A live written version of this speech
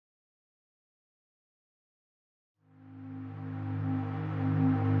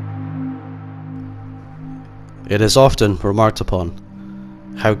It is often remarked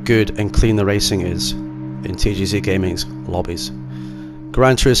upon how good and clean the racing is in TJC Gaming's lobbies.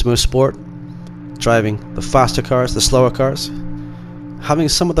 Gran Turismo Sport, driving the faster cars, the slower cars, having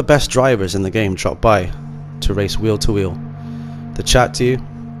some of the best drivers in the game drop by to race wheel to wheel, to chat to you,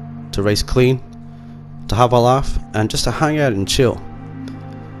 to race clean, to have a laugh, and just to hang out and chill.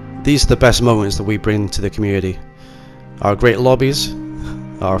 These are the best moments that we bring to the community. Our great lobbies,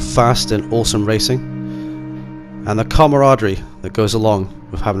 our fast and awesome racing, and the camaraderie that goes along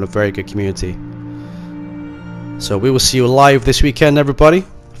with having a very good community. So we will see you live this weekend, everybody,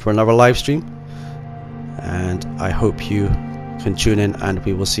 for another live stream, and I hope you can tune in and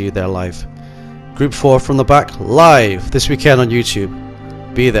we will see you there live. Group 4 from the back live this weekend on YouTube.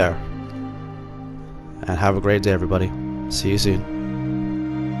 Be there and have a great day, everybody. See you soon.